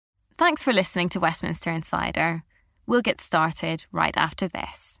Thanks for listening to Westminster Insider. We'll get started right after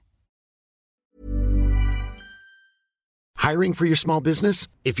this. Hiring for your small business?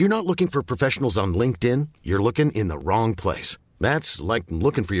 If you're not looking for professionals on LinkedIn, you're looking in the wrong place. That's like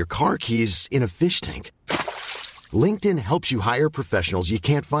looking for your car keys in a fish tank. LinkedIn helps you hire professionals you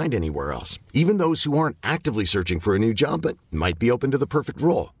can't find anywhere else, even those who aren't actively searching for a new job but might be open to the perfect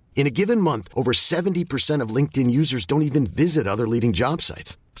role. In a given month, over 70% of LinkedIn users don't even visit other leading job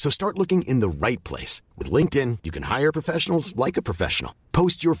sites. So start looking in the right place. With LinkedIn, you can hire professionals like a professional.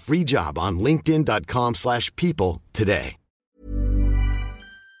 Post your free job on linkedin.com/people today.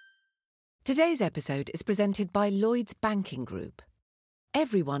 Today's episode is presented by Lloyds Banking Group.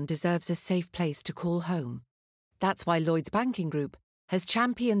 Everyone deserves a safe place to call home. That's why Lloyds Banking Group has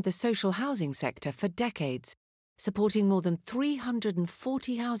championed the social housing sector for decades, supporting more than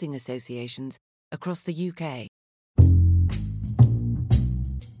 340 housing associations across the UK.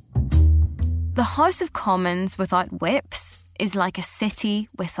 The House of Commons without whips is like a city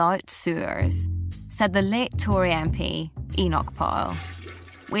without sewers, said the late Tory MP Enoch Powell.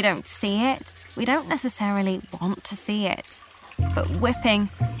 We don't see it, we don't necessarily want to see it, but whipping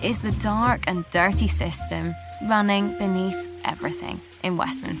is the dark and dirty system running beneath everything in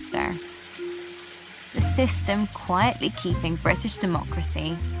Westminster. The system quietly keeping British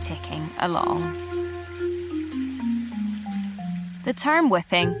democracy ticking along. The term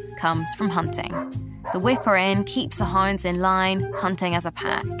whipping comes from hunting. The whipper in keeps the hounds in line, hunting as a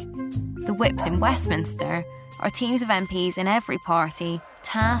pack. The whips in Westminster are teams of MPs in every party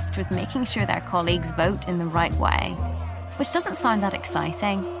tasked with making sure their colleagues vote in the right way, which doesn't sound that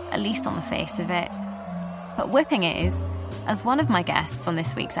exciting, at least on the face of it. But whipping is, as one of my guests on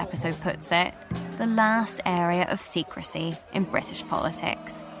this week's episode puts it, the last area of secrecy in British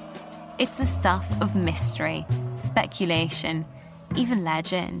politics. It's the stuff of mystery, speculation, even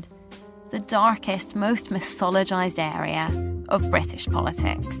legend. The darkest, most mythologised area of British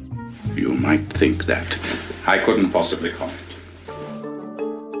politics. You might think that I couldn't possibly comment.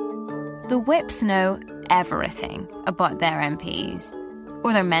 The whips know everything about their MPs,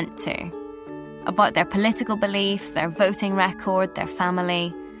 or they're meant to. About their political beliefs, their voting record, their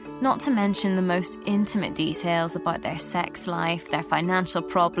family, not to mention the most intimate details about their sex life, their financial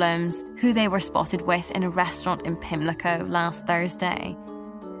problems, who they were spotted with in a restaurant in Pimlico last Thursday.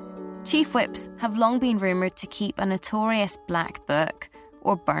 Chief whips have long been rumoured to keep a notorious black book,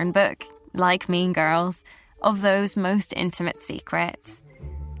 or burn book, like Mean Girls, of those most intimate secrets.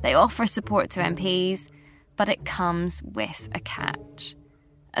 They offer support to MPs, but it comes with a catch.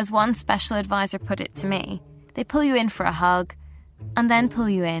 As one special advisor put it to me, they pull you in for a hug and then pull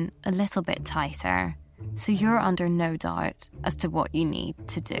you in a little bit tighter, so you're under no doubt as to what you need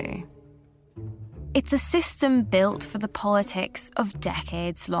to do. It's a system built for the politics of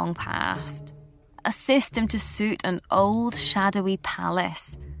decades long past. A system to suit an old, shadowy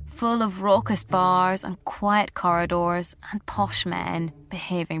palace full of raucous bars and quiet corridors and posh men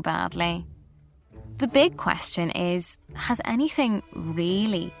behaving badly. The big question is, has anything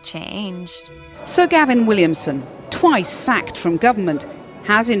really changed? Sir Gavin Williamson, twice sacked from government,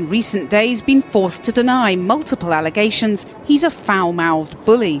 has in recent days been forced to deny multiple allegations he's a foul-mouthed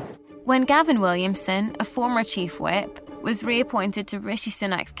bully. When Gavin Williamson, a former chief whip, was reappointed to Rishi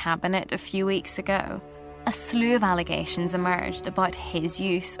Sunak's cabinet a few weeks ago, a slew of allegations emerged about his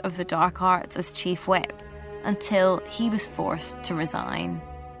use of the dark arts as chief whip, until he was forced to resign.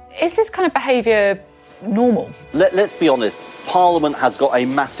 Is this kind of behaviour normal? Let's be honest, Parliament has got a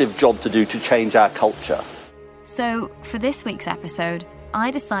massive job to do to change our culture. So, for this week's episode,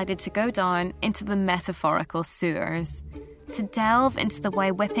 I decided to go down into the metaphorical sewers, to delve into the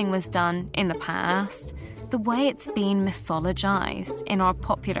way whipping was done in the past, the way it's been mythologised in our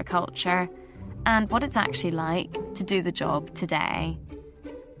popular culture, and what it's actually like to do the job today.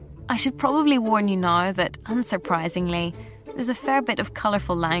 I should probably warn you now that, unsurprisingly, there's a fair bit of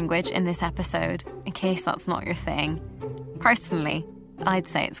colourful language in this episode, in case that's not your thing. Personally, I'd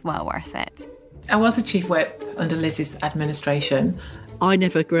say it's well worth it. I was a chief whip under Liz's administration. I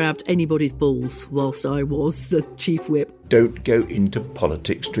never grabbed anybody's balls whilst I was the chief whip. Don't go into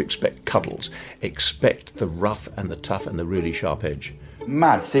politics to expect cuddles. Expect the rough and the tough and the really sharp edge.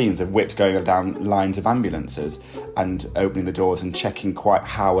 Mad scenes of whips going down lines of ambulances and opening the doors and checking quite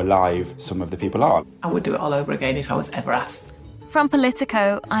how alive some of the people are. I would do it all over again if I was ever asked. From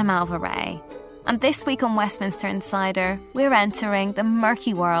Politico, I'm Alva Ray. And this week on Westminster Insider, we're entering the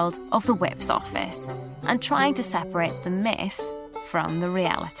murky world of the whip's office and trying to separate the myth from the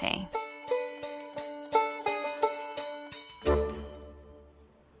reality.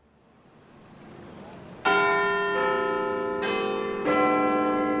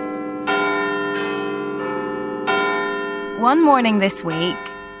 One morning this week,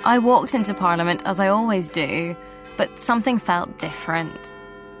 I walked into Parliament as I always do, but something felt different.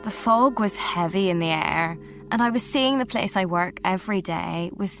 The fog was heavy in the air, and I was seeing the place I work every day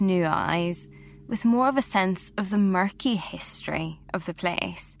with new eyes, with more of a sense of the murky history of the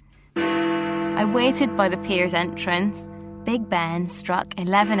place. I waited by the Piers entrance. Big Ben struck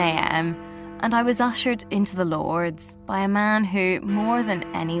 11 a.m, and I was ushered into the Lords by a man who, more than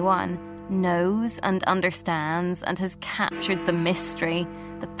anyone, knows and understands and has captured the mystery,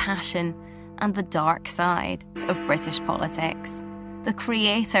 the passion, and the dark side of British politics. The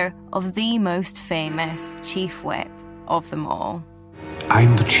creator of the most famous Chief Whip of them all.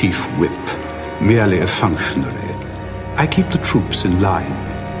 I'm the Chief Whip, merely a functionary. I keep the troops in line.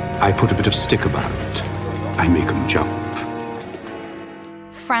 I put a bit of stick about it. I make them jump.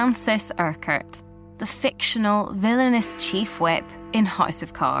 Francis Urquhart, the fictional, villainous Chief Whip in House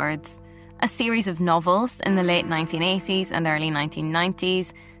of Cards. A series of novels in the late 1980s and early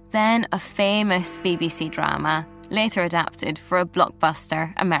 1990s, then a famous BBC drama, later adapted for a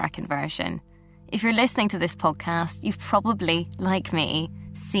blockbuster American version. If you're listening to this podcast, you've probably, like me,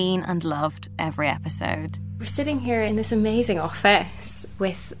 seen and loved every episode. We're sitting here in this amazing office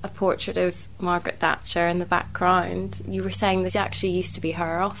with a portrait of Margaret Thatcher in the background. You were saying this actually used to be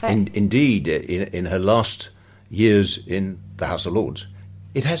her office. Indeed, in her last years in the House of Lords.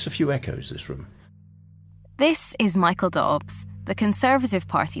 It has a few echoes, this room. This is Michael Dobbs, the Conservative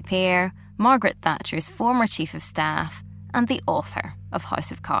Party peer, Margaret Thatcher's former Chief of Staff, and the author of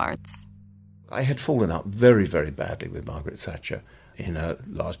House of Cards. I had fallen out very, very badly with Margaret Thatcher in her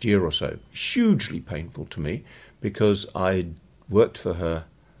last year or so. Hugely painful to me, because I worked for her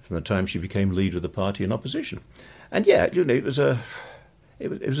from the time she became leader of the party in opposition. And yeah, you know, it was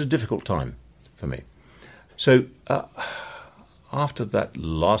a difficult time for me. So after that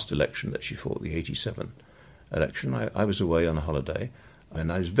last election that she fought, the 87 election, I was away on a holiday, and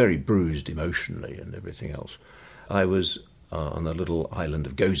I was very bruised emotionally and everything else. I was on the little island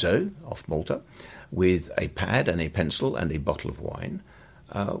of Gozo, off Malta, with a pad and a pencil and a bottle of wine,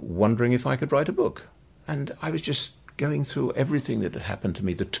 wondering if I could write a book. And I was just going through everything that had happened to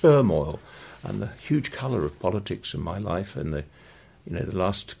me, the turmoil and the huge colour of politics in my life and the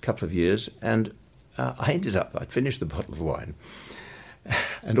last couple of years. And I'd finished the bottle of wine,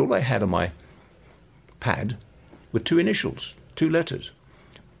 and all I had on my pad were two initials, two letters,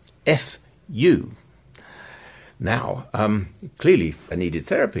 F.U. Now, clearly I needed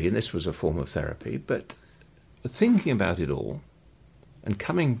therapy, and this was a form of therapy, but thinking about it all and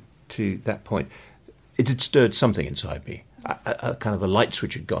coming to that point, it had stirred something inside me. A kind of a light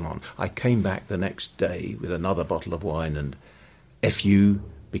switch had gone on. I came back the next day with another bottle of wine, and F.U.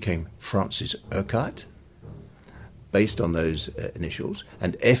 became Francis Urquhart, based on those initials,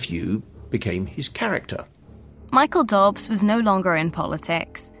 and F.U. became his character. Michael Dobbs was no longer in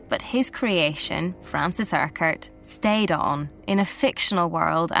politics, but his creation, Francis Urquhart, stayed on in a fictional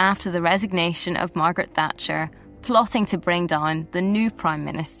world after the resignation of Margaret Thatcher, plotting to bring down the new Prime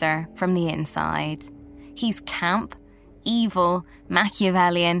Minister from the inside. He's camp, evil,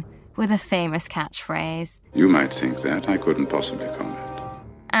 Machiavellian, with a famous catchphrase. You might think that. I couldn't possibly comment.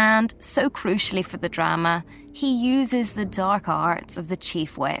 And, so crucially for the drama, he uses the dark arts of the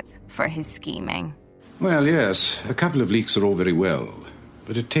Chief Whip for his scheming. Well, yes, a couple of leaks are all very well,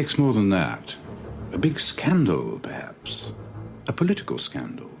 but it takes more than that. A big scandal, perhaps. A political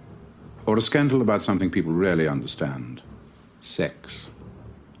scandal. Or a scandal about something people rarely understand. Sex.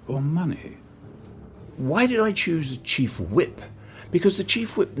 Or money. Why did I choose the Chief Whip? Because the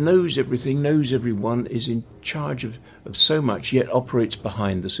Chief Whip knows everything, knows everyone, is in charge of so much, yet operates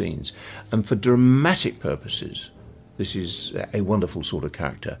behind the scenes. And for dramatic purposes, this is a wonderful sort of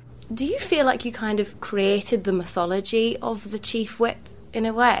character. Do you feel like you kind of created the mythology of the Chief Whip in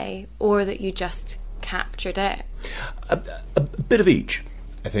a way, or that you just captured it? A bit of each,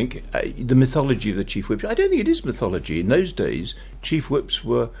 I think. The mythology of the Chief Whip. I don't think it is mythology. In those days, Chief Whips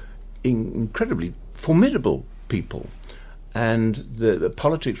were incredibly formidable people. And the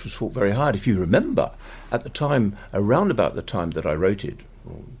politics was fought very hard. If you remember, at the time, around about the time that I wrote it,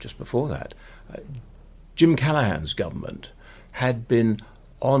 or just before that, Jim Callaghan's government had been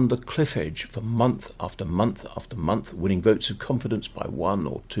on the cliff edge for month after month after month, winning votes of confidence by 1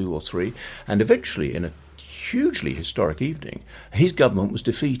 or 2 or 3, and eventually, in a hugely historic evening, his government was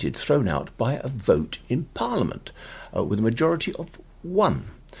defeated, thrown out by a vote in Parliament, with a majority of 1.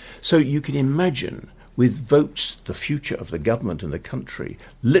 So you can imagine, with votes, the future of the government and the country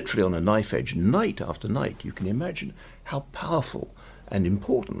literally on a knife edge, night after night, you can imagine how powerful and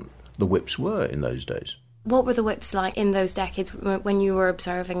important the whips were in those days. What were the whips like in those decades when you were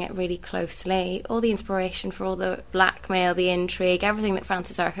observing it really closely? All the inspiration for all the blackmail, the intrigue, everything that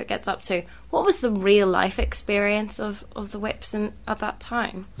Francis Urquhart gets up to. What was the real life experience of the whips at that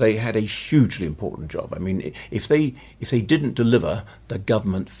time? They had a hugely important job. I mean, if they didn't deliver, the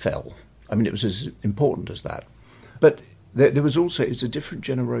government fell. I mean, it was as important as that. But there was also, it's a different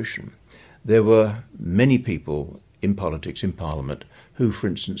generation. There were many people in politics, in Parliament, who, for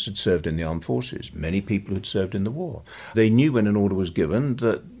instance, had served in the armed forces. Many people had served in the war. They knew when an order was given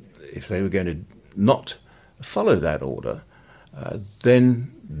that if they were going to not follow that order,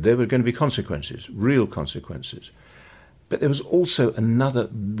 then there were going to be consequences, real consequences. But there was also another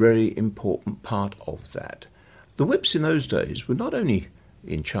very important part of that. The whips in those days were not only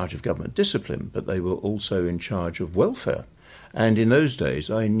in charge of government discipline, but they were also in charge of welfare. And in those days,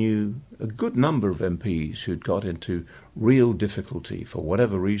 I knew a good number of MPs who'd got into real difficulty for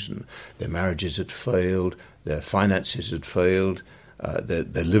whatever reason. Their marriages had failed, their finances had failed,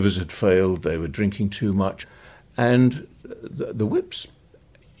 their livers had failed, they were drinking too much. And the whips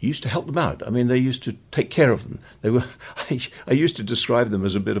used to help them out. I mean, they used to take care of them. They were. I used to describe them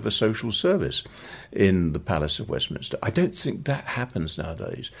as a bit of a social service in the Palace of Westminster. I don't think that happens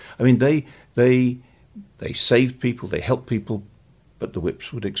nowadays. I mean, they saved people, they helped people, but the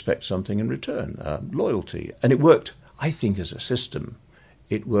whips would expect something in return, loyalty. And it worked, I think, as a system.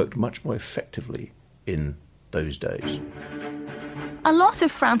 It worked much more effectively in those days. A lot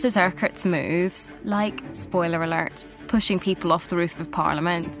of Francis Urquhart's moves, like, spoiler alert, pushing people off the roof of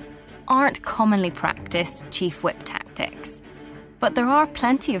Parliament, aren't commonly practised chief whip tactics. But there are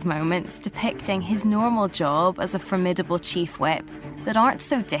plenty of moments depicting his normal job as a formidable chief whip that aren't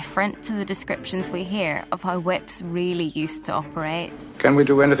so different to the descriptions we hear of how whips really used to operate. Can we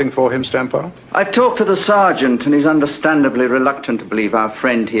do anything for him, Stampar? I've talked to the sergeant, and he's understandably reluctant to believe our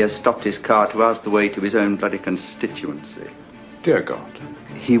friend here stopped his car to ask the way to his own bloody constituency. Dear God.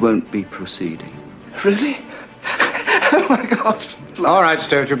 He won't be proceeding. Really? Oh, my God. All right,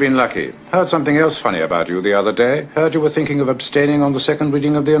 Stoat, you've been lucky. Heard something else funny about you the other day. Heard you were thinking of abstaining on the second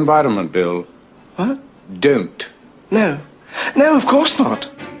reading of the Environment Bill. What? Don't. No, of course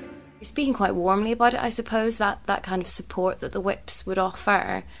not. You're speaking quite warmly about it, I suppose, that kind of support that the whips would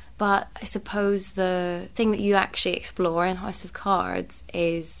offer. But I suppose the thing that you actually explore in House of Cards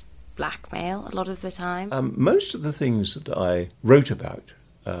is blackmail a lot of the time. Most of the things that I wrote about,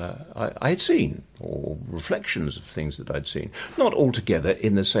 I had seen, or reflections of things that I'd seen. Not altogether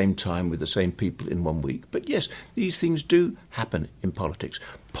in the same time with the same people in 1 week, but yes, these things do happen in politics.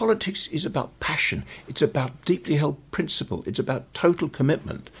 Politics is about passion. It's about deeply held principle. It's about total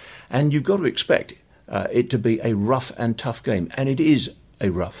commitment. And you've got to expect it to be a rough and tough game. And it is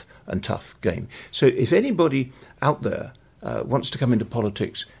a rough and tough game. So if anybody out there wants to come into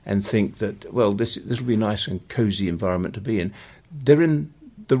politics and think that, well, this will be a nice and cosy environment to be in, they're in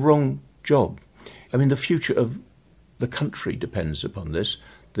the wrong job. I mean, the future of the country depends upon this.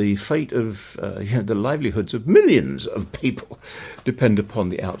 The fate of the livelihoods of millions of people depend upon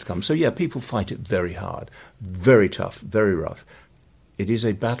the outcome. So, yeah, people fight it very hard, very tough, very rough. It is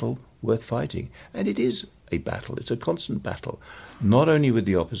a battle worth fighting. And it is a battle. It's a constant battle, not only with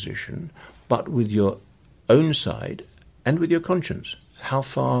the opposition, but with your own side and with your conscience. How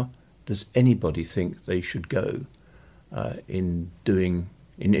far does anybody think they should go in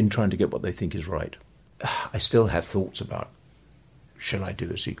trying to get what they think is right? I still have thoughts about, shall I do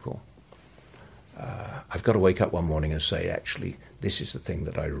a sequel? I've got to wake up one morning and say, actually, this is the thing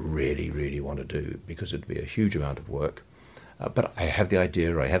that I really, really want to do, because it'd be a huge amount of work. But I have the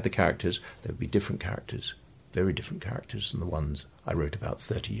idea, I have the characters. There would be different characters, very different characters than the ones I wrote about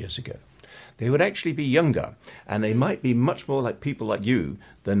 30 years ago. They would actually be younger, and they might be much more like people like you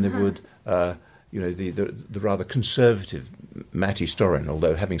than they would the rather conservative Mattie Storrin,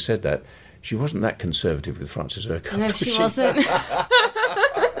 although having said that, she wasn't that conservative with Francis Urquhart. No, she wasn't.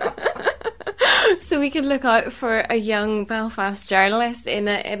 So we can look out for a young Belfast journalist in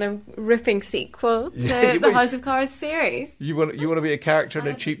a ripping sequel to the House of Cards series. You want to be a character in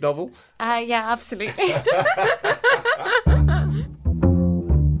a cheap novel? Yeah, absolutely.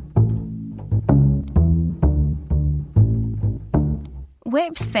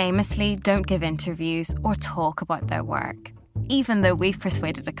 Whips famously don't give interviews or talk about their work, even though we've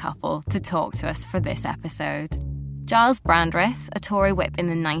persuaded a couple to talk to us for this episode. Giles Brandreth, a Tory whip in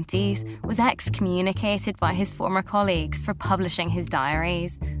the 90s, was excommunicated by his former colleagues for publishing his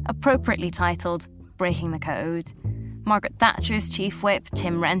diaries, appropriately titled Breaking the Code. Margaret Thatcher's chief whip,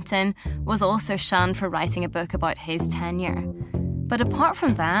 Tim Renton, was also shunned for writing a book about his tenure. But apart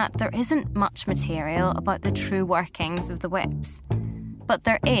from that, there isn't much material about the true workings of the whips. But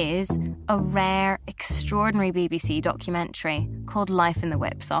there is a rare, extraordinary BBC documentary called Life in the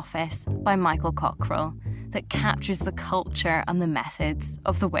Whip's Office by Michael Cockrell that captures the culture and the methods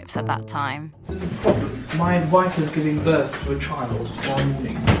of the whips at that time. There's a problem. My wife is giving birth to a child tomorrow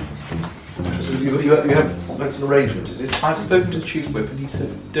morning. So that's an arrangement, is it? I've spoken to the Chief Whip and he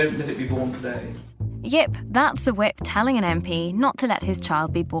said, don't let it be born today. Yep, that's a whip telling an MP not to let his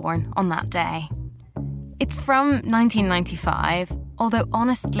child be born on that day. It's from 1995, although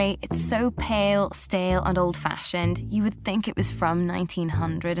honestly, it's so pale, stale and old-fashioned, you would think it was from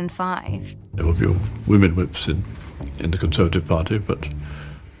 1905. There will be women whips in the Conservative Party, but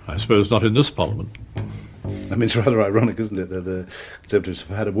I suppose not in this Parliament. I mean, it's rather ironic, isn't it, that the Conservatives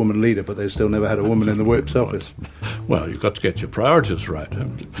have had a woman leader, but they've still never had a woman in the Whip's office. Well, you've got to get your priorities right,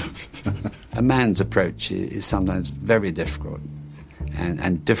 haven't you? A man's approach is sometimes very difficult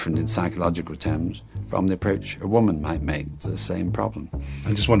and different in psychological terms from the approach a woman might make to the same problem.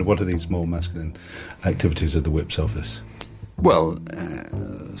 I just wonder, what are these more masculine activities of the Whip's office? Well,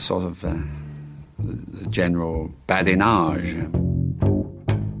 sort of the general badinage.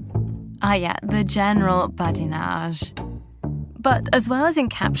 Ah yeah, the general badinage. But as well as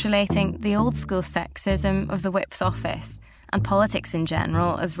encapsulating the old-school sexism of the Whip's office and politics in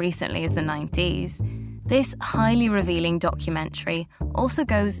general as recently as the 90s, this highly revealing documentary also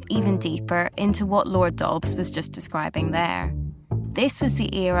goes even deeper into what Lord Dobbs was just describing there. This was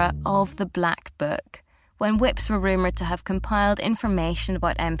the era of the Black Book, when whips were rumoured to have compiled information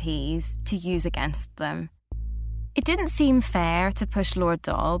about MPs to use against them. It didn't seem fair to push Lord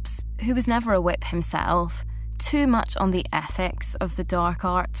Dobbs, who was never a whip himself, too much on the ethics of the dark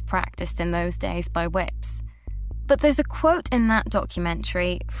arts practised in those days by whips. But there's a quote in that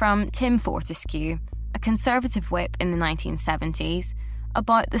documentary from Tim Fortescue, a Conservative whip in the 1970s,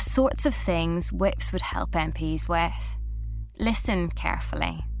 about the sorts of things whips would help MPs with. Listen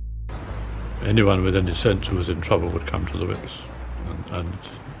carefully. Anyone with any sense who was in trouble would come to the whips and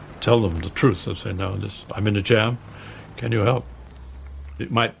tell them the truth and say, no, I'm in a jam, can you help?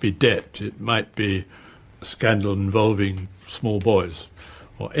 It might be debt, it might be a scandal involving small boys,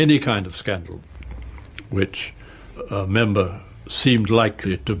 or any kind of scandal which a member seemed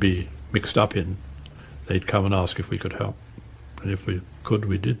likely to be mixed up in. They'd come and ask if we could help. And if we could,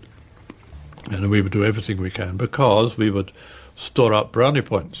 we did. And we would do everything we can, because we would store up brownie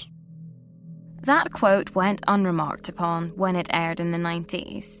points. That quote went unremarked upon when it aired in the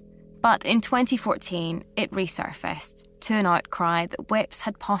 90s. But in 2014, it resurfaced to an outcry that whips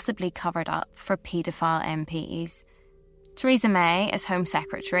had possibly covered up for paedophile MPs. Theresa May, as Home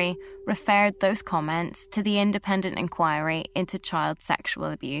Secretary, referred those comments to the independent inquiry into child sexual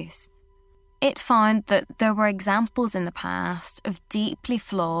abuse. It found that there were examples in the past of deeply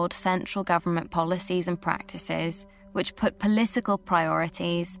flawed central government policies and practices which put political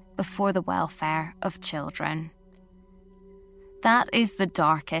priorities before the welfare of children. That is the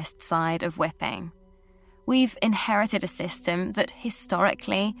darkest side of whipping. We've inherited a system that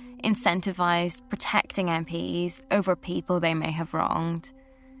historically incentivised protecting MPs over people they may have wronged.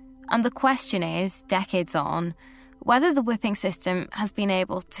 And the question is, decades on, whether the whipping system has been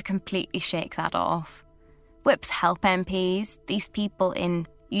able to completely shake that off. Whips help MPs, these people in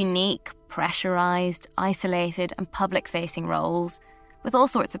unique, pressurised, isolated and public-facing roles, with all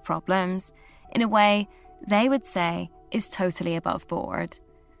sorts of problems, in a way they would say is totally above board.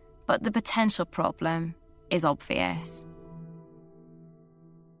 But the potential problem is obvious.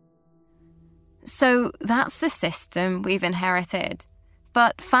 So that's the system we've inherited.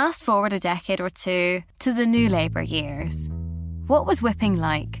 But fast forward a decade or two to the new Labour years. What was whipping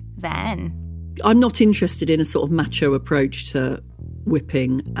like then? I'm not interested in a sort of macho approach to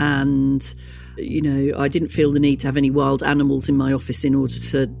whipping, and I didn't feel the need to have any wild animals in my office in order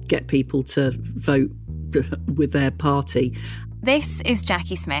to get people to vote with their party. This is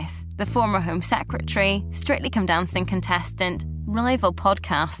Jackie Smith, the former Home Secretary, Strictly Come Dancing contestant, rival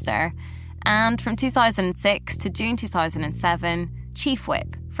podcaster, and from 2006 to June 2007, Chief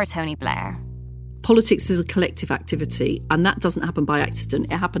Whip for Tony Blair. Politics is a collective activity, and that doesn't happen by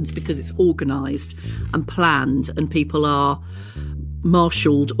accident. It happens because it's organised and planned, and people are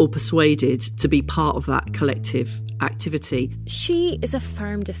marshalled or persuaded to be part of that collective activity. She is a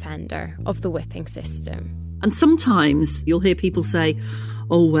firm defender of the whipping system. And sometimes you'll hear people say,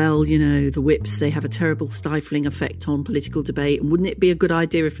 oh, well, the whips, they have a terrible stifling effect on political debate, and wouldn't it be a good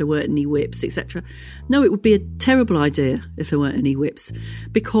idea if there weren't any whips, etc. No, it would be a terrible idea if there weren't any whips,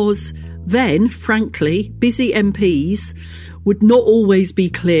 because then, frankly, busy MPs would not always be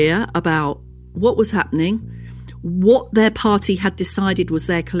clear about what was happening, what their party had decided was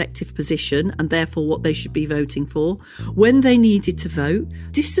their collective position and therefore what they should be voting for, when they needed to vote,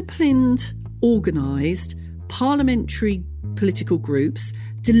 disciplined, organised, parliamentary political groups,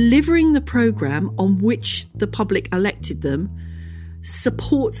 delivering the programme on which the public elected them,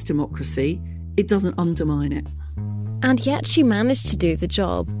 supports democracy. It doesn't undermine it. And yet she managed to do the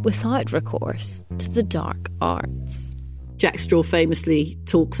job without recourse to the dark arts. Jack Straw famously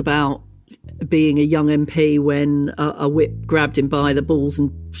talks about being a young MP when a whip grabbed him by the balls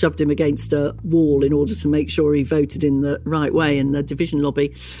and shoved him against a wall in order to make sure he voted in the right way in the division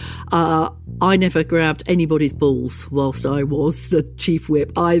lobby. I never grabbed anybody's balls whilst I was the chief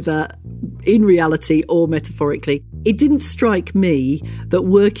whip, either in reality or metaphorically. It didn't strike me that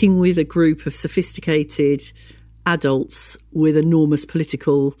working with a group of sophisticated adults with enormous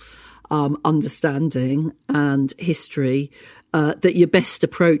political understanding and history, that your best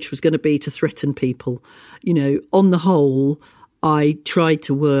approach was going to be to threaten people. You know, on the whole, I tried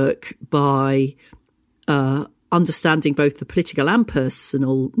to work by understanding both the political and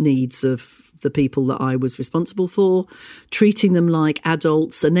personal needs of the people that I was responsible for, treating them like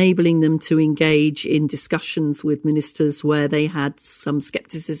adults, enabling them to engage in discussions with ministers where they had some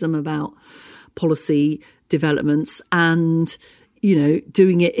scepticism about policy developments, and, you know,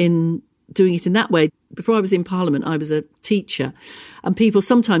 doing it in that way. Before I was in Parliament, I was a teacher, and people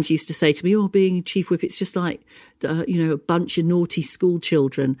sometimes used to say to me, being chief whip, it's just like, a bunch of naughty school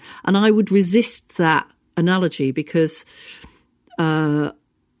children. And I would resist that analogy because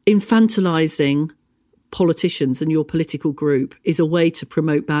infantilising politicians and your political group is a way to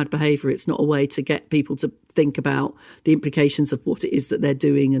promote bad behaviour. It's not a way to get people to think about the implications of what it is that they're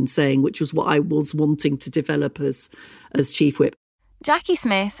doing and saying, which was what I was wanting to develop as chief whip. Jackie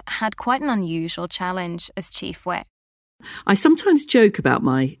Smith had quite an unusual challenge as chief whip. I sometimes joke about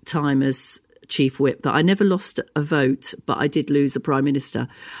my time as chief whip that I never lost a vote, but I did lose a prime minister,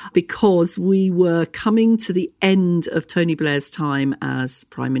 because we were coming to the end of Tony Blair's time as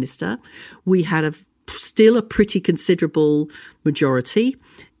prime minister. We had still a pretty considerable majority,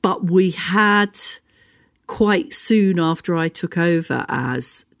 but we had, quite soon after I took over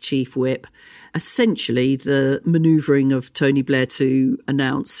as chief whip, essentially the manoeuvring of Tony Blair to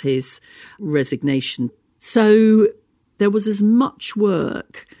announce his resignation. So there was as much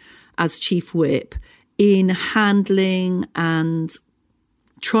work as chief whip in handling and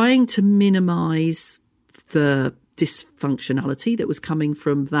trying to minimise the dysfunctionality that was coming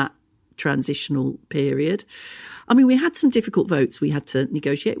from that transitional period. I mean, we had some difficult votes we had to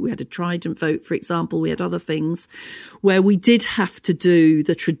negotiate. We had a Trident vote, for example. We had other things where we did have to do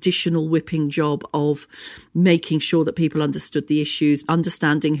the traditional whipping job of making sure that people understood the issues,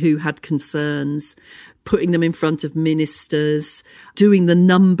 understanding who had concerns, putting them in front of ministers, doing the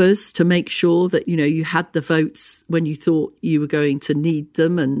numbers to make sure that, you had the votes when you thought you were going to need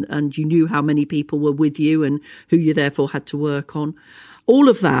them, and you knew how many people were with you and who you therefore had to work on. All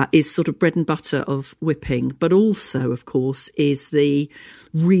of that is sort of bread and butter of whipping, but also, of course, is the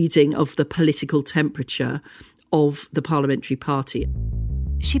reading of the political temperature of the parliamentary party.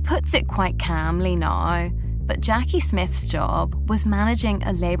 She puts it quite calmly now, but Jackie Smith's job was managing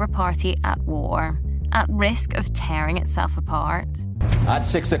a Labour Party at war, at risk of tearing itself apart. At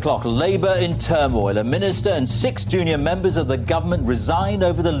 6 o'clock, Labour in turmoil. A minister and 6 junior members of the government resign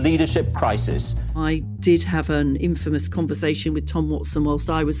over the leadership crisis. I did have an infamous conversation with Tom Watson whilst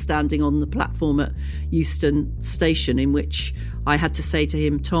I was standing on the platform at Euston Station, in which I had to say to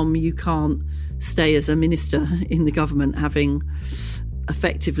him, Tom, you can't stay as a minister in the government having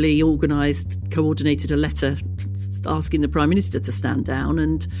effectively coordinated a letter asking the Prime Minister to stand down,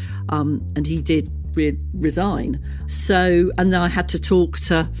 and he did resign. So, and then I had to talk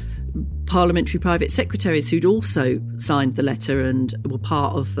to parliamentary private secretaries who'd also signed the letter and were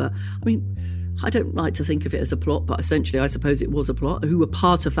part of I don't like to think of it as a plot, but essentially I suppose it was a plot, who were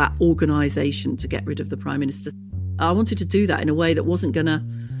part of that organisation to get rid of the Prime Minister. I wanted to do that in a way that wasn't going to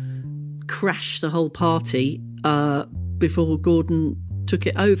crash the whole party before Gordon took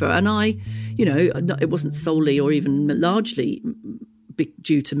it over. And it wasn't solely or even largely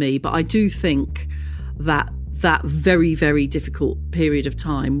due to me, but I do think that very, very difficult period of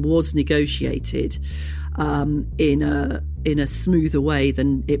time was negotiated in a smoother way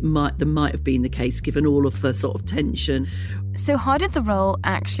than might have been the case, given all of the sort of tension. So how did the role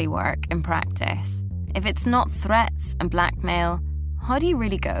actually work in practice? If it's not threats and blackmail, how do you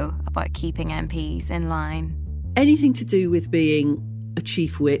really go about keeping MPs in line? Anything to do with being a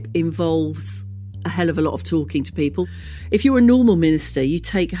chief whip involves a hell of a lot of talking to people. If you're a normal minister, you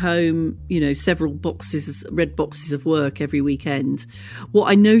take home, several red boxes of work every weekend. What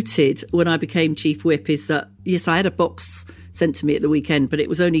I noted when I became Chief Whip is that, yes, I had a box sent to me at the weekend, but it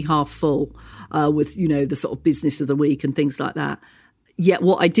was only half full with, the sort of business of the week and things like that. Yet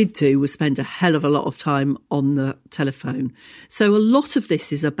what I did do was spend a hell of a lot of time on the telephone. So a lot of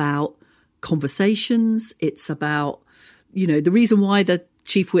this is about conversations. It's about, the reason why the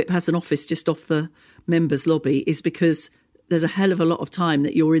Chief Whip has an office just off the members' lobby is because there's a hell of a lot of time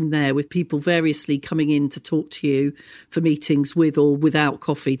that you're in there with people variously coming in to talk to you for meetings with or without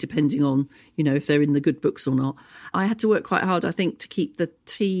coffee, depending on, if they're in the good books or not. I had to work quite hard, I think, to keep the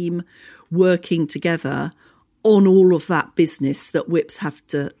team working together on all of that business that whips have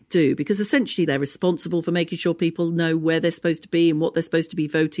to do, because essentially they're responsible for making sure people know where they're supposed to be and what they're supposed to be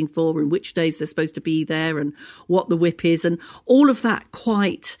voting for and which days they're supposed to be there and what the whip is and all of that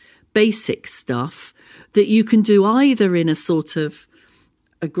quite basic stuff that you can do either in a sort of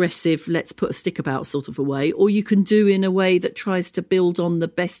aggressive, let's put a stick about sort of a way, or you can do in a way that tries to build on the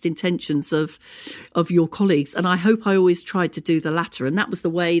best intentions of your colleagues. And I hope I always tried to do the latter. And that was the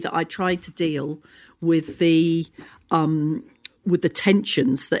way that I tried to deal with the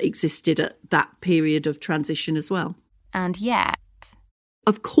tensions that existed at that period of transition as well. And yet,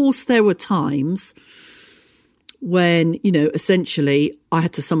 of course, there were times when, essentially I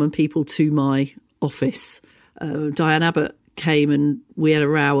had to summon people to my office. Diane Abbott came and we had a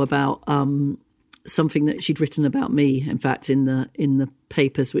row about something that she'd written about me, in fact, in the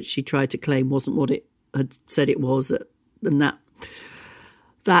papers, which she tried to claim wasn't what it had said it was. And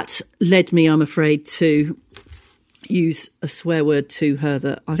that led me, I'm afraid, to use a swear word to her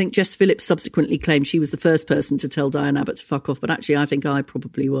that I think Jess Phillips subsequently claimed she was the first person to tell Diane Abbott to fuck off, but actually I think I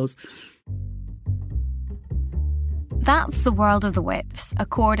probably was. That's the world of the whips,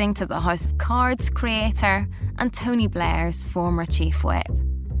 according to the House of Cards creator and Tony Blair's former Chief Whip.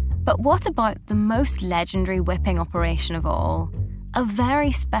 But what about the most legendary whipping operation of all? A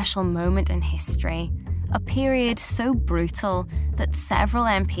very special moment in history, a period so brutal that several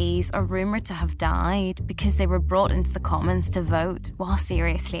MPs are rumoured to have died because they were brought into the Commons to vote while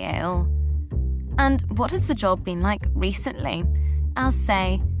seriously ill. And what has the job been like recently, as,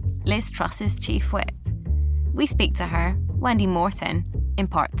 say, Liz Truss's Chief Whip? We speak to her, Wendy Morton, in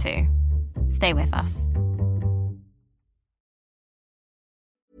part 2. Stay with us.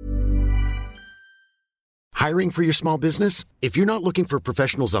 Hiring for your small business? If you're not looking for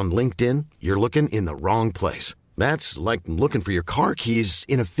professionals on LinkedIn, you're looking in the wrong place. That's like looking for your car keys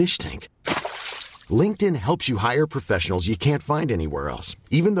in a fish tank. LinkedIn helps you hire professionals you can't find anywhere else,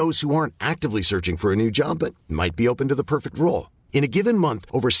 even those who aren't actively searching for a new job but might be open to the perfect role. In a given month,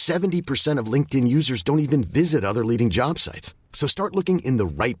 over 70% of LinkedIn users don't even visit other leading job sites. So start looking in the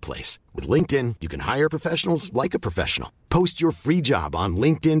right place. With LinkedIn, you can hire professionals like a professional. Post your free job on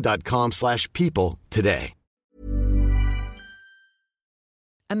linkedin.com/people today.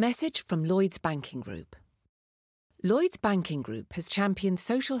 A message from Lloyds Banking Group. Lloyds Banking Group has championed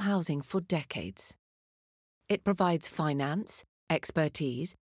social housing for decades. It provides finance,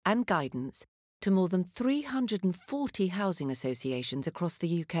 expertise, and guidance to more than 340 housing associations across the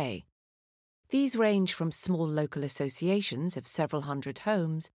UK. These range from small local associations of several hundred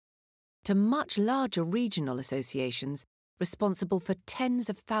homes to much larger regional associations responsible for tens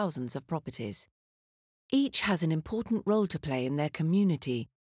of thousands of properties. Each has an important role to play in their community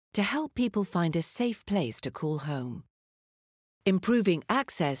to help people find a safe place to call home. Improving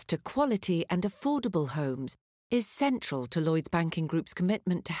access to quality and affordable homes is central to Lloyds Banking Group's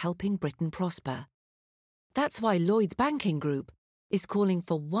commitment to helping Britain prosper. That's why Lloyds Banking Group is calling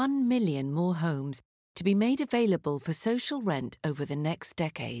for 1 million more homes to be made available for social rent over the next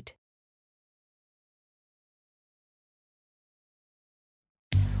decade.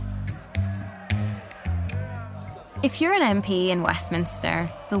 If you're an MP in Westminster,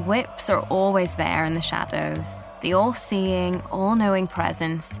 the whips are always there in the shadows, the all-seeing, all-knowing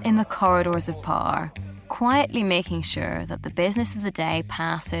presence in the corridors of power, quietly making sure that the business of the day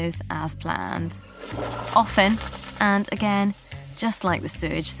passes as planned. Often, and again, just like the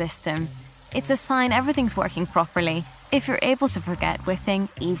sewage system, it's a sign everything's working properly if you're able to forget whipping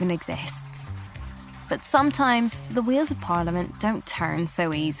even exists. But sometimes the wheels of Parliament don't turn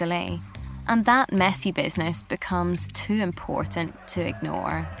so easily, and that messy business becomes too important to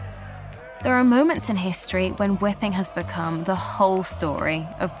ignore. There are moments in history when whipping has become the whole story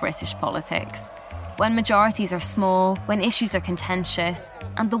of British politics. When majorities are small, when issues are contentious,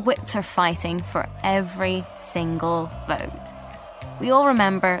 and the whips are fighting for every single vote. We all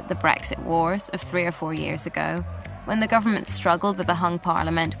remember the Brexit wars of 3 or 4 years ago, when the government struggled with a hung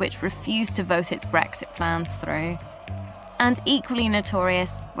parliament which refused to vote its Brexit plans through. And equally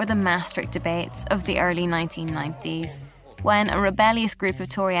notorious were the Maastricht debates of the early 1990s, when a rebellious group of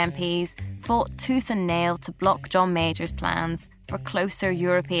Tory MPs fought tooth and nail to block John Major's plans for closer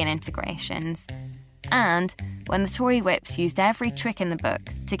European integrations, and when the Tory whips used every trick in the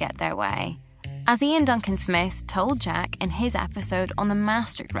book to get their way. As Ian Duncan Smith told Jack in his episode on the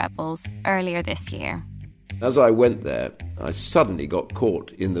Maastricht rebels earlier this year. As I went there, I suddenly got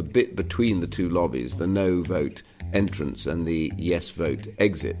caught in the bit between the two lobbies, the no vote entrance and the yes vote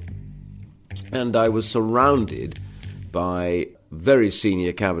exit. And I was surrounded by very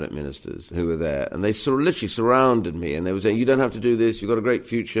senior cabinet ministers who were there, and they literally surrounded me, and they were saying, you don't have to do this, you've got a great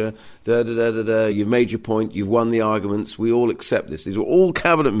future, you've made your point, you've won the arguments, we all accept this. These were all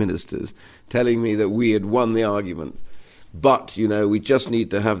cabinet ministers telling me that we had won the argument, but, we just need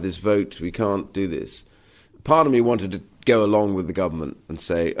to have this vote, we can't do this. Part of me wanted to go along with the government and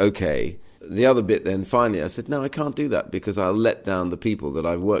say, OK. The other bit then, finally, I said, no, I can't do that because I'll let down the people that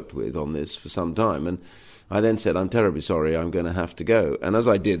I've worked with on this for some time. And I then said, I'm terribly sorry, I'm going to have to go. And as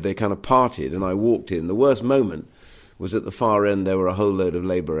I did, they kind of parted and I walked in. The worst moment was at the far end, there were a whole load of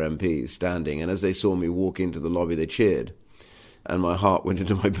Labour MPs standing. And as they saw me walk into the lobby, they cheered. And my heart went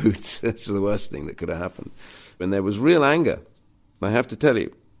into my boots. That's the worst thing that could have happened. And there was real anger, I have to tell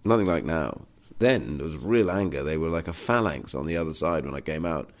you, nothing like now. Then there was real anger. They were like a phalanx on the other side when I came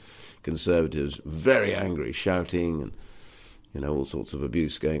out. Conservatives, very angry, shouting and, all sorts of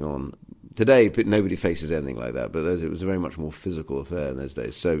abuse going on. Today, nobody faces anything like that, but it was a very much more physical affair in those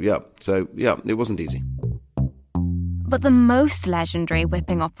days. So, it wasn't easy. But the most legendary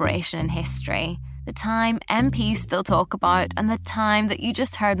whipping operation in history, the time MPs still talk about and the time that you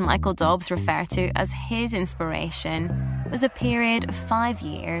just heard Michael Dobbs refer to as his inspiration, was a period of 5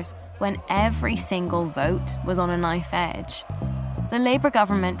 years when every single vote was on a knife edge. The Labour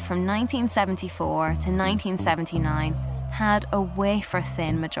government from 1974 to 1979 had a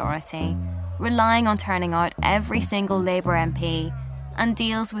wafer-thin majority, relying on turning out every single Labour MP and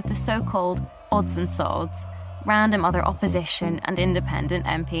deals with the so-called odds and sods, random other opposition and independent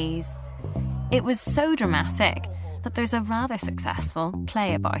MPs. It was so dramatic that there's a rather successful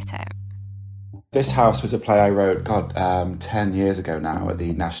play about it. This House was a play I wrote, 10 years ago now at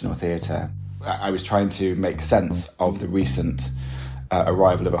the National Theatre. I was trying to make sense of the recent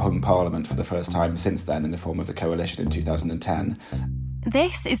arrival of a hung parliament for the first time since then in the form of the coalition in 2010.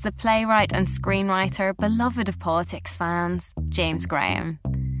 This is the playwright and screenwriter beloved of politics fans, James Graham.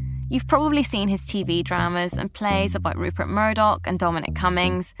 You've probably seen his TV dramas and plays about Rupert Murdoch and Dominic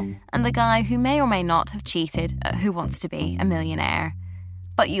Cummings, and the guy who may or may not have cheated at Who Wants to Be a Millionaire.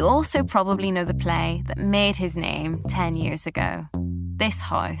 But you also probably know the play that made his name 10 years ago, This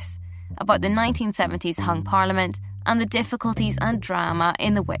House, about the 1970s hung parliament and the difficulties and drama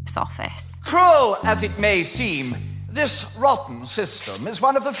in the whip's office. Cruel as it may seem, this rotten system is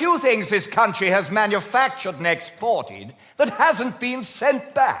one of the few things this country has manufactured and exported that hasn't been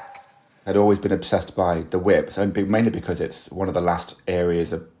sent back. I'd always been obsessed by the whips, and mainly because it's one of the last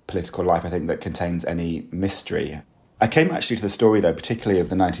areas of political life, I think, that contains any mystery. I came actually to the story, though, particularly of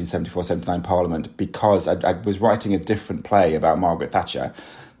the 1974-79 Parliament, because I was writing a different play about Margaret Thatcher,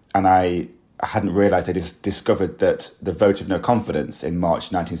 and I hadn't realised I discovered that the vote of no confidence in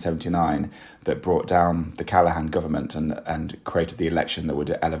March 1979 that brought down the Callaghan government and created the election that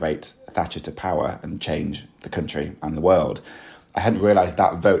would elevate Thatcher to power and change the country and the world. I hadn't realised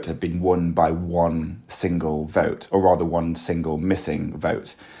that vote had been won by one single vote, or rather one single missing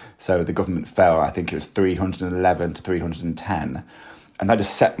vote. So the government fell, I think it was 311 to 310. And that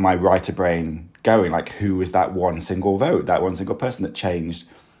just set my writer brain going, like, who was that one single vote, that one single person that changed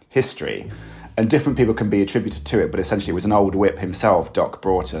history? And different people can be attributed to it, but essentially it was an old whip himself, Doc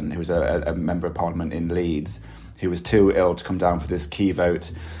Broughton, who was a member of Parliament in Leeds, who was too ill to come down for this key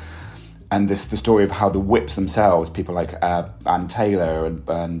vote. And the story of how the whips themselves, people like Anne Taylor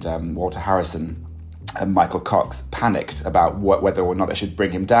and Walter Harrison and Michael Cox, panicked about whether or not they should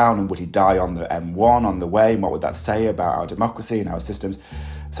bring him down, and would he die on the M1 on the way, and what would that say about our democracy and our systems.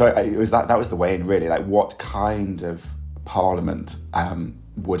 So it was that was the way in, really, like what kind of parliament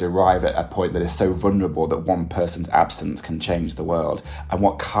would arrive at a point that is so vulnerable that one person's absence can change the world, and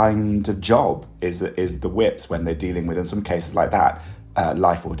what kind of job is the whips when they're dealing with, in some cases like that,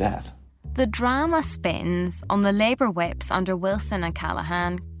 life or death. The drama spins on the Labour whips under Wilson and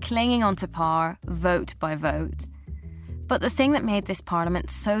Callaghan clinging onto power vote by vote. But the thing that made this parliament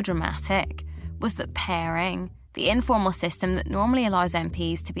so dramatic was that pairing, the informal system that normally allows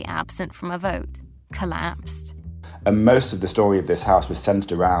MPs to be absent from a vote, collapsed. And most of the story of this House was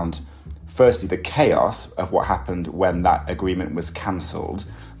centred around firstly, the chaos of what happened when that agreement was cancelled,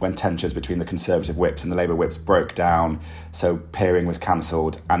 when tensions between the Conservative whips and the Labour whips broke down, so peering was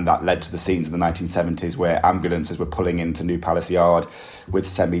cancelled, and that led to the scenes in the 1970s where ambulances were pulling into New Palace Yard with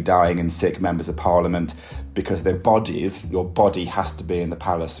semi-dying and sick members of Parliament because your body has to be in the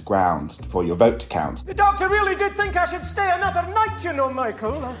palace ground for your vote to count. The doctor really did think I should stay another night, you know,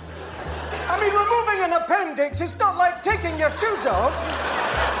 Michael. I mean, removing an appendix is not like taking your shoes off.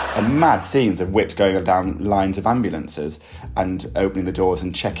 And mad scenes of whips going down lines of ambulances and opening the doors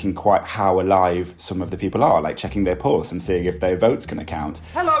and checking quite how alive some of the people are, like checking their pulse and seeing if their vote's going to count.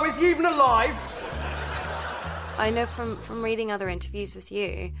 Hello, is he even alive? I know from reading other interviews with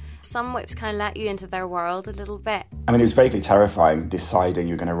you, some whips kind of let you into their world a little bit. I mean, it was vaguely terrifying deciding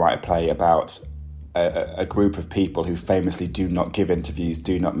you're going to write a play about a group of people who famously do not give interviews,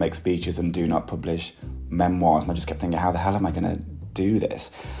 do not make speeches, and do not publish memoirs. And I just kept thinking, how the hell am I going to do this?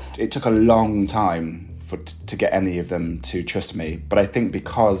 It took a long time to get any of them to trust me. But I think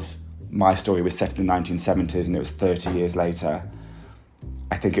because my story was set in the 1970s and it was 30 years later,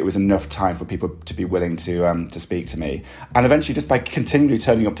 I think it was enough time for people to be willing to speak to me. And eventually, just by continually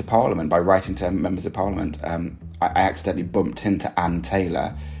turning up to Parliament, by writing to members of Parliament, I accidentally bumped into Anne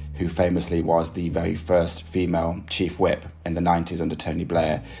Taylor, who famously was the very first female chief whip in the 90s under Tony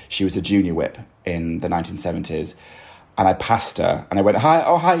Blair. She was a junior whip in the 1970s. And I passed her and I went,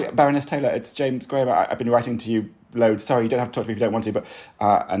 hi, Baroness Taylor, it's James Graham. I've been writing to you loads. Sorry, you don't have to talk to me if you don't want to. But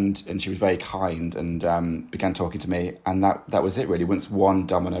and she was very kind and began talking to me. And that was it, really. Once one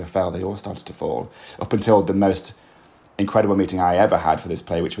domino fell, they all started to fall. Up until the most incredible meeting I ever had for this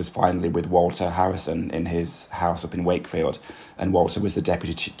play, which was finally with Walter Harrison in his house up in Wakefield. And Walter was the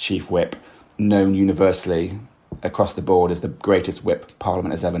deputy chief whip, known universally across the board as the greatest whip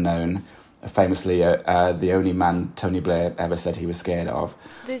Parliament has ever known. Famously, the only man Tony Blair ever said he was scared of.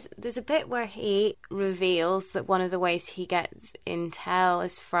 There's a bit where he reveals that one of the ways he gets intel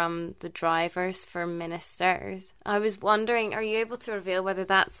is from the drivers for ministers. I was wondering, are you able to reveal whether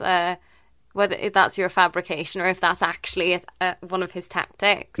that's your fabrication or if that's actually one of his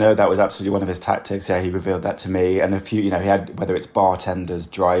tactics? No, that was absolutely one of his tactics. Yeah, he revealed that to me. And a few, he had, whether it's bartenders,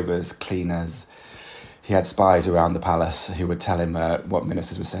 drivers, cleaners, he had spies around the palace who would tell him what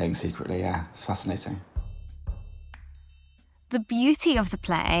ministers were saying secretly. Yeah, it's fascinating. The beauty of the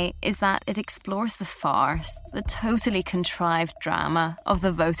play is that it explores the farce, the totally contrived drama of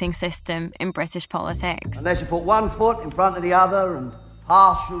the voting system in British politics. Unless you put one foot in front of the other and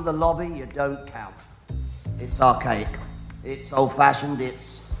pass through the lobby, you don't count. It's archaic, it's old-fashioned,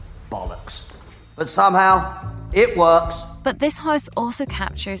 it's bollocks. But somehow, it works. But this house also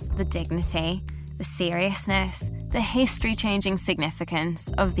captures the dignity, the seriousness, the history-changing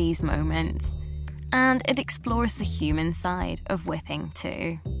significance of these moments. And it explores the human side of whipping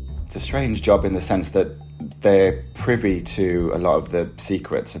too. It's a strange job in the sense that they're privy to a lot of the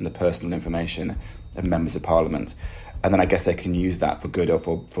secrets and the personal information of members of Parliament. And then I guess they can use that for good or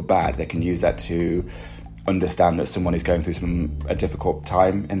for bad. They can use that to understand that someone is going through a difficult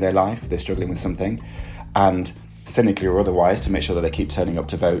time in their life. They're struggling with something. And cynically or otherwise, to make sure that they keep turning up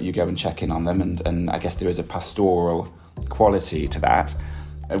to vote, you go and check in on them. And I guess there is a pastoral quality to that.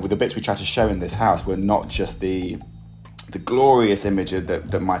 With the bits we try to show in this house were not just the glorious image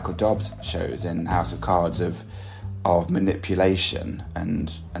that Michael Dobbs shows in House of Cards of manipulation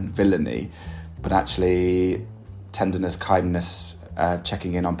and villainy, but actually tenderness, kindness,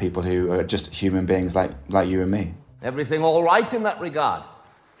 checking in on people who are just human beings like you and me. Everything all right in that regard?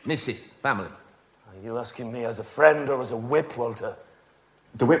 Mrs. Family? Are you asking me as a friend or as a whip, Walter?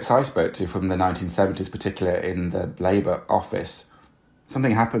 The whips I spoke to from the 1970s, particularly in the Labour office,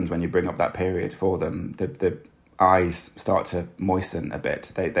 something happens when you bring up that period for them. The eyes start to moisten a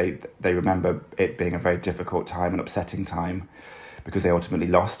bit. They remember it being a very difficult time, an upsetting time, because they ultimately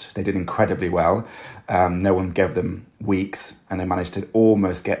lost. They did incredibly well. No one gave them weeks, and they managed to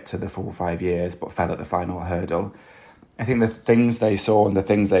almost get to the full 5 years, but fell at the final hurdle. I think the things they saw and the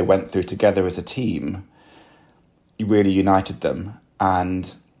things they went through together as a team really united them.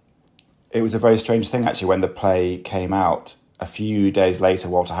 And it was a very strange thing, actually, when the play came out. A few days later,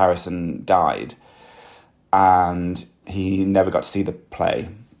 Walter Harrison died, and he never got to see the play.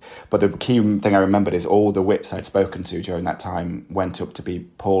 But the key thing I remembered is all the whips I'd spoken to during that time went up to be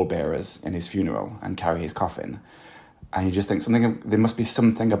pallbearers in his funeral and carry his coffin. And you just think there must be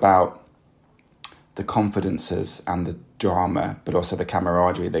something about the confidences and the drama, but also the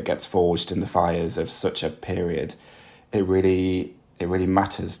camaraderie that gets forged in the fires of such a period. It really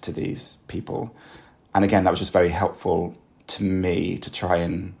matters to these people. And again, that was just very helpful to me to try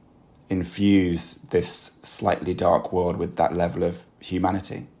and infuse this slightly dark world with that level of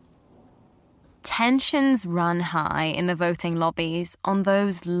humanity. Tensions run high in the voting lobbies on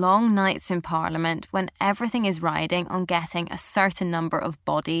those long nights in Parliament when everything is riding on getting a certain number of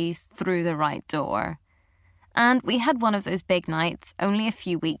bodies through the right door. And we had one of those big nights only a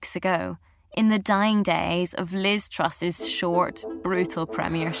few weeks ago, in the dying days of Liz Truss's short, brutal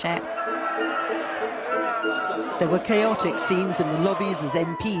premiership. There were chaotic scenes in the lobbies as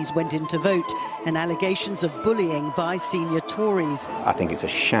MPs went in to vote and allegations of bullying by senior Tories. I think it's a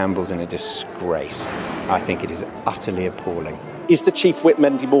shambles and a disgrace. I think it is utterly appalling. Is the Chief Whip,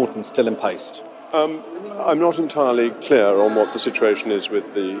 Wendy Morton, still in post? I'm not entirely clear on what the situation is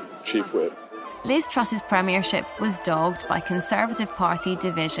with the Chief Whip. Liz Truss's premiership was dogged by Conservative Party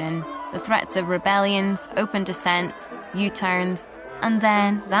division, the threats of rebellions, open dissent, U-turns, and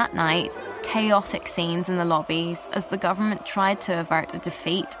then, that night, chaotic scenes in the lobbies as the government tried to avert a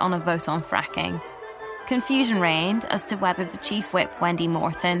defeat on a vote on fracking. Confusion reigned as to whether the Chief Whip, Wendy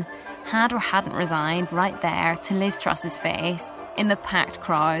Morton, had or hadn't resigned right there to Liz Truss's face in the packed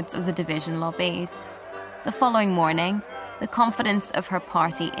crowds of the division lobbies. The following morning, the confidence of her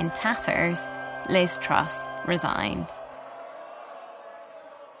party in tatters, Liz Truss resigned.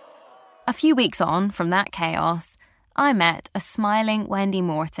 A few weeks on from that chaos, I met a smiling Wendy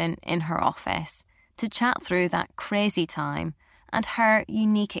Morton in her office to chat through that crazy time and her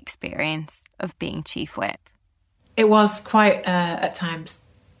unique experience of being Chief Whip. It was quite, at times,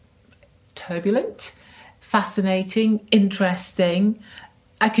 turbulent, fascinating, interesting.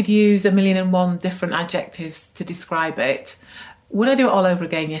 I could use 1,000,001 different adjectives to describe it. Would I do it all over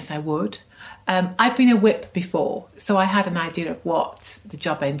again? Yes, I would. I'd been a whip before, so I had an idea of what the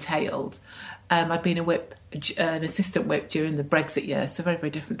job entailed. I'd been an assistant whip during the Brexit years, so very, very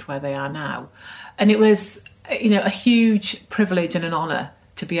different to where they are now. And it was, a huge privilege and an honour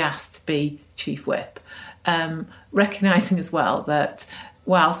to be asked to be Chief Whip, recognising as well that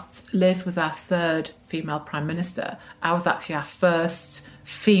whilst Liz was our third female Prime Minister, I was actually our first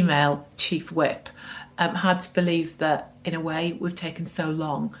female Chief Whip. Hard to believe that, in a way, we've taken so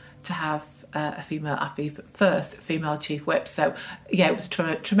long to have our first female Chief Whip. So, yeah, it was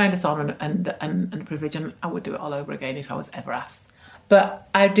a tremendous honour and a privilege, and I would do it all over again if I was ever asked. But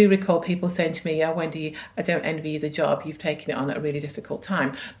I do recall people saying to me, Wendy, I don't envy you the job. You've taken it on at a really difficult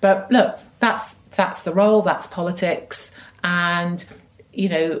time. But look, that's the role, that's politics. And,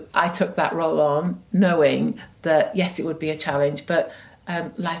 I took that role on knowing that, yes, it would be a challenge, but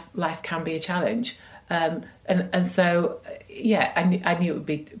life can be a challenge. And so, yeah, I knew it would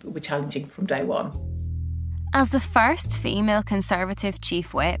be challenging from day one. As the first female Conservative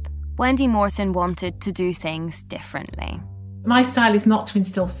Chief Whip, Wendy Morton wanted to do things differently. My style is not to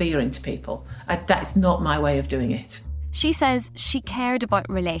instill fear into people. That is not my way of doing it. She says she cared about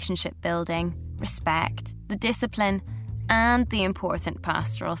relationship building, respect, the discipline, and the important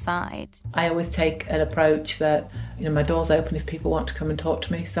pastoral side. I always take an approach that, my door's open if people want to come and talk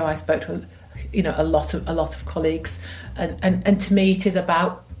to me. So I spoke to a lot of colleagues, and to me it is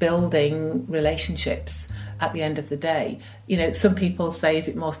about building relationships at the end of the day. Some people say, is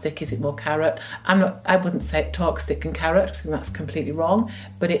it more stick, is it more carrot? I wouldn't say talk stick and carrot, because I think that's completely wrong,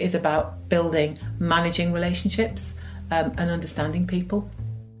 but it is about building, managing relationships and understanding people.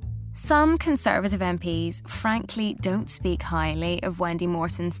 Some Conservative MPs frankly don't speak highly of Wendy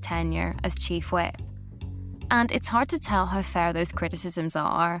Morton's tenure as Chief Whip. And it's hard to tell how fair those criticisms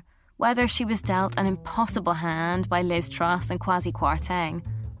are, whether she was dealt an impossible hand by Liz Truss and Kwasi Kwarteng,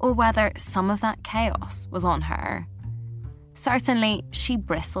 or whether some of that chaos was on her. Certainly, she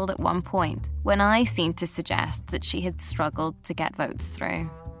bristled at one point when I seemed to suggest that she had struggled to get votes through.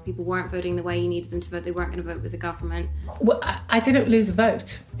 People weren't voting the way you needed them to vote. They weren't going to vote with the government. Well, I didn't lose a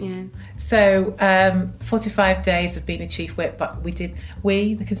vote. Yeah. So 45 days of being a Chief Whip, but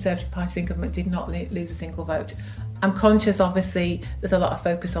we, the Conservative Party in government, did not lose a single vote. I'm conscious, obviously, there's a lot of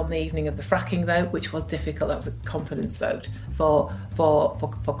focus on the evening of the fracking vote, which was difficult. That was a confidence vote for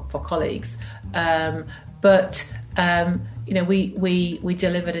colleagues. But we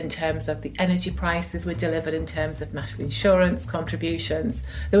delivered in terms of the energy prices. We delivered in terms of national insurance contributions.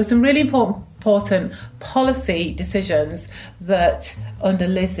 There were some really important policy decisions that, under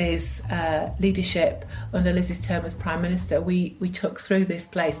Liz's leadership, under Liz's term as Prime Minister, we took through this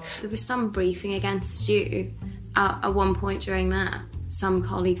place. There was some briefing against you at one point during that. Some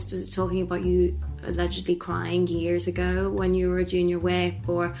colleagues started talking about you allegedly crying years ago when you were a junior whip,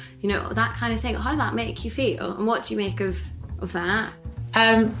 or that kind of thing. How did that make you feel, and what do you make of that?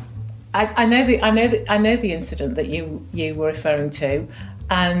 I know the incident that you were referring to,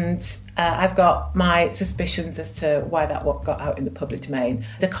 And I've got my suspicions as to why that got out in the public domain.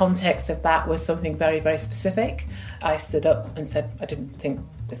 The context of that was something very, very specific. I stood up and said I didn't think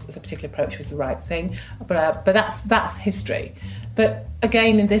this particular approach was the right thing, but that's history. But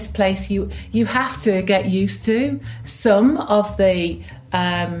again, in this place, you have to get used to some of the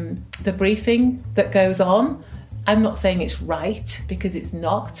briefing that goes on. I'm not saying it's right, because it's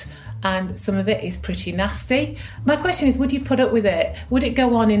not. And some of it is pretty nasty. My question is, would you put up with it? Would it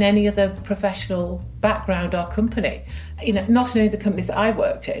go on in any other professional background or company? You know, not in any of the companies that I've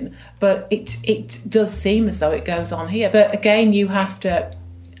worked in, but it does seem as though it goes on here. But again, you have to...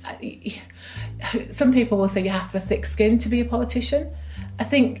 Some people will say you have to have thick skin to be a politician. I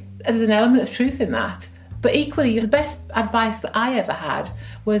think there's an element of truth in that. But equally, the best advice that I ever had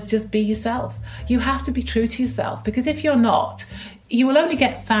was just be yourself. You have to be true to yourself, because if you're not, you will only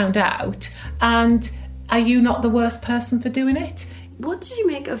get found out, and are you not the worst person for doing it? What did you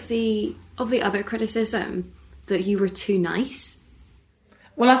make of the other criticism that you were too nice?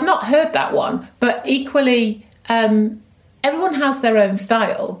 Well, I've not heard that one, but equally, everyone has their own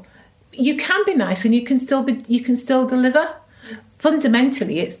style. You can be nice, and you can still deliver.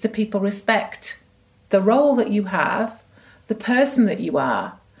 Fundamentally, it's do people respect the role that you have, the person that you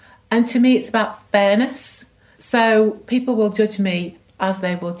are, and to me, it's about fairness. So people will judge me as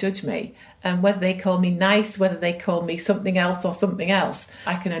they will judge me. And whether they call me nice, whether they call me something else or something else,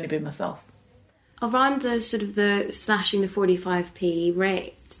 I can only be myself. Around the slashing the 45p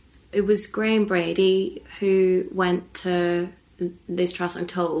rate, it was Graham Brady who went to Liz Truss, I'm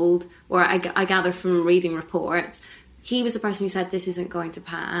told, or I gather from reading reports, he was the person who said this isn't going to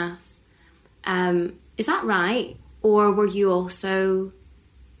pass. Is that right? Or were you also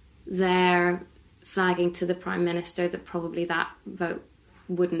there flagging to the Prime Minister that probably that vote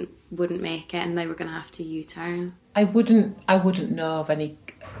wouldn't make it and they were going to have to U-turn? I wouldn't know of any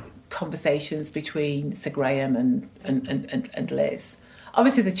conversations between Sir Graham and Liz.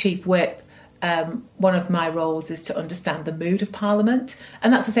 Obviously, the Chief Whip, one of my roles is to understand the mood of Parliament,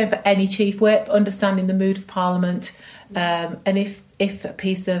 and that's the same for any Chief Whip, understanding the mood of Parliament, and if a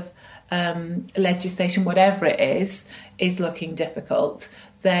piece of legislation, whatever it is looking difficult,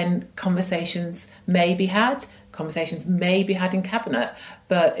 then conversations may be had in Cabinet,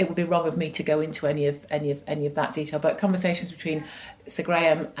 but it would be wrong of me to go into any of that detail. But conversations between Sir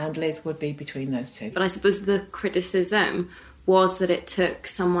Graham and Liz would be between those two. But I suppose the criticism was that it took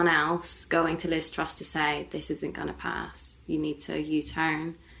someone else going to Liz Truss to say this isn't going to pass. You need to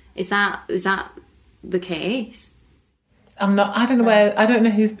U-turn. Is that the case? I don't know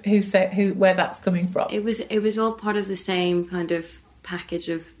where that's coming from. It was all part of the same kind of package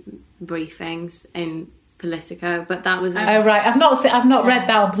of briefings in Politico, but that was... Oh right, I've not read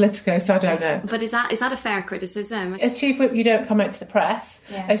that on Politico, so I don't know. But is that a fair criticism? As Chief Whip, you don't comment to the press.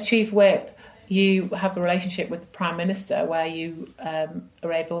 Yeah. As Chief Whip, you have a relationship with the Prime Minister where you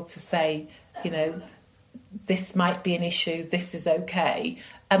are able to say, this might be an issue, this is okay,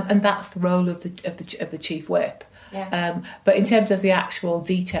 and that's the role of the Chief Whip. Yeah. But in terms of the actual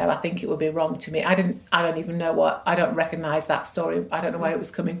detail, I think it would be wrong to me. I don't even know I don't recognise that story. I don't know where it was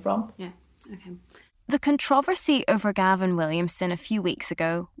coming from. Yeah, okay. The controversy over Gavin Williamson a few weeks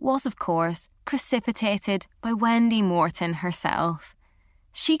ago was, of course, precipitated by Wendy Morton herself.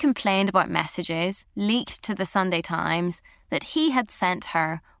 She complained about messages leaked to the Sunday Times that he had sent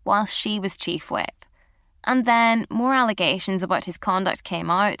her while she was Chief Whip. And then more allegations about his conduct came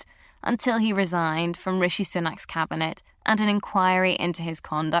out until he resigned from Rishi Sunak's cabinet and an inquiry into his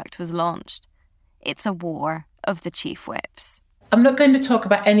conduct was launched. It's a war of the Chief Whips. I'm not going to talk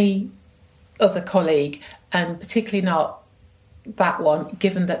about any other colleague, and particularly not that one,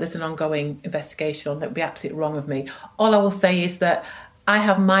 given that there's an ongoing investigation on that. Would be absolutely wrong of me. All I will say is that I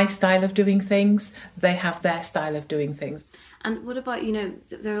have my style of doing things, they have their style of doing things. And what about,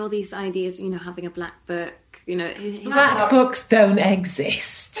 there are all these ideas, having a black book, Black books don't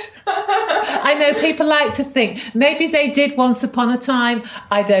exist. I know people like to think maybe they did once upon a time,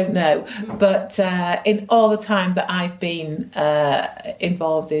 I don't know, but in all the time that I've been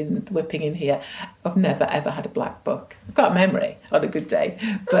involved in whipping in here, I've never ever had a black book. I've got a memory on a good day,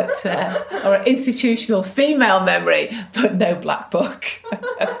 but or an institutional female memory, but no black book.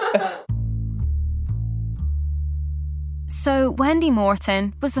 So Wendy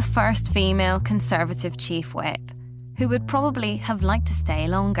Morton was the first female Conservative Chief Whip, who would probably have liked to stay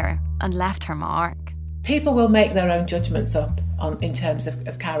longer and left her mark. People will make their own judgments up in terms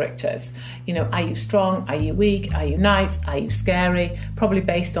of characters. Are you strong? Are you weak? Are you nice? Are you scary? Probably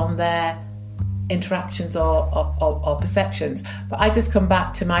based on their interactions or perceptions. But I just come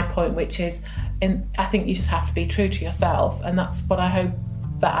back to my point, which is, I think you just have to be true to yourself, and that's what I hope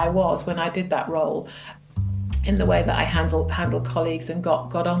that I was when I did that role, in the way that I handled colleagues and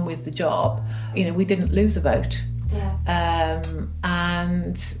got on with the job, you know, we didn't lose a vote. Yeah.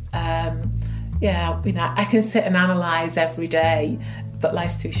 You know, I can sit and analyse every day, but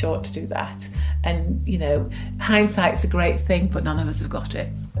life's too short to do that. And, you know, hindsight's a great thing, but none of us have got it.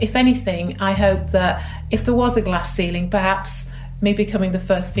 If anything, I hope that if there was a glass ceiling, perhaps me becoming the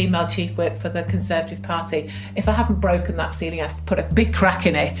first female chief whip for the Conservative Party, if I haven't broken that ceiling, I've put a big crack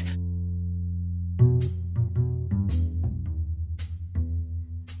in it.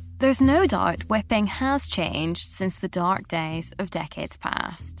 There's no doubt whipping has changed since the dark days of decades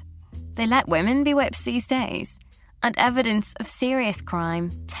past. They let women be whips these days, and evidence of serious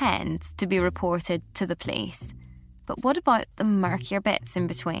crime tends to be reported to the police. But what about the murkier bits in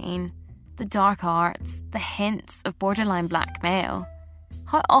between? The dark arts, the hints of borderline blackmail?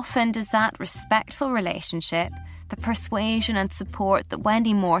 How often does that respectful relationship, the persuasion and support that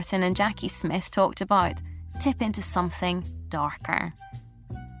Wendy Morton and Jackie Smith talked about, tip into something darker?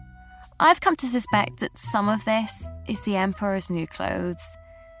 I've come to suspect that some of this is the Emperor's new clothes.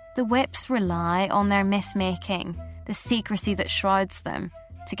 The whips rely on their myth-making, the secrecy that shrouds them,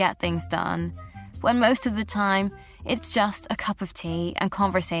 to get things done, when most of the time it's just a cup of tea and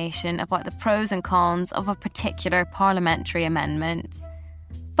conversation about the pros and cons of a particular parliamentary amendment.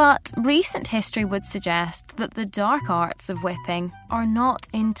 But recent history would suggest that the dark arts of whipping are not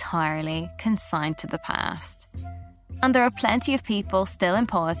entirely consigned to the past. And there are plenty of people still in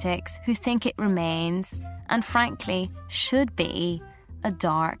politics who think it remains, and frankly, should be, a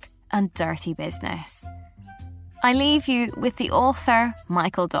dark and dirty business. I leave you with the author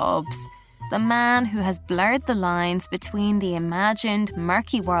Michael Dobbs, the man who has blurred the lines between the imagined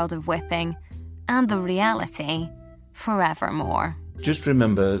murky world of whipping and the reality forevermore. Just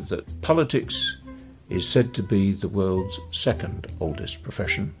remember that politics is said to be the world's second oldest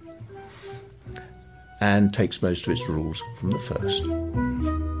profession, and takes most of its rules from the first.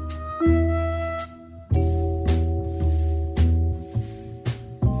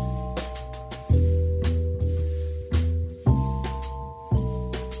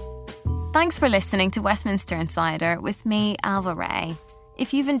 Thanks for listening to Westminster Insider with me, Alva Ray.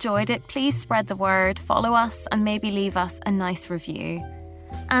 If you've enjoyed it, please spread the word, follow us, and maybe leave us a nice review.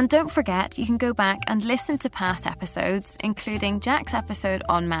 And don't forget, you can go back and listen to past episodes, including Jack's episode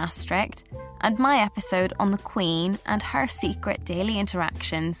on Maastricht and my episode on the Queen and her secret daily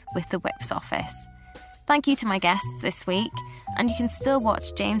interactions with the Whip's office. Thank you to my guests this week, and you can still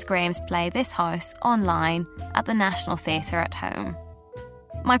watch James Graham's play This House online at the National Theatre at home.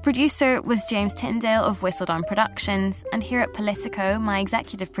 My producer was James Tyndale of Whistledown Productions, and here at Politico, my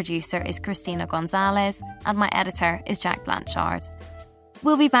executive producer is Christina Gonzalez, and my editor is Jack Blanchard.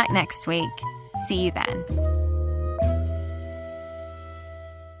 We'll be back next week. See you then.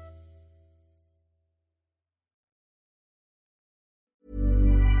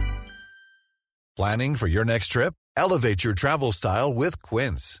 Planning for your next trip? Elevate your travel style with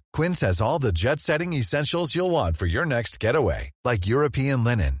Quince. Quince has all the jet-setting essentials you'll want for your next getaway, like European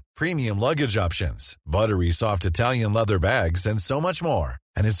linen, premium luggage options, buttery soft Italian leather bags, and so much more.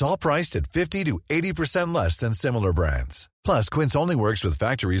 And it's all priced at 50 to 80% less than similar brands. Plus, Quince only works with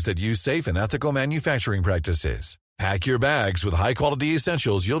factories that use safe and ethical manufacturing practices. Pack your bags with high-quality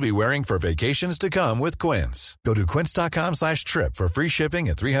essentials you'll be wearing for vacations to come with Quince. Go to quince.com/trip for free shipping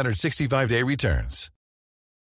and 365-day returns.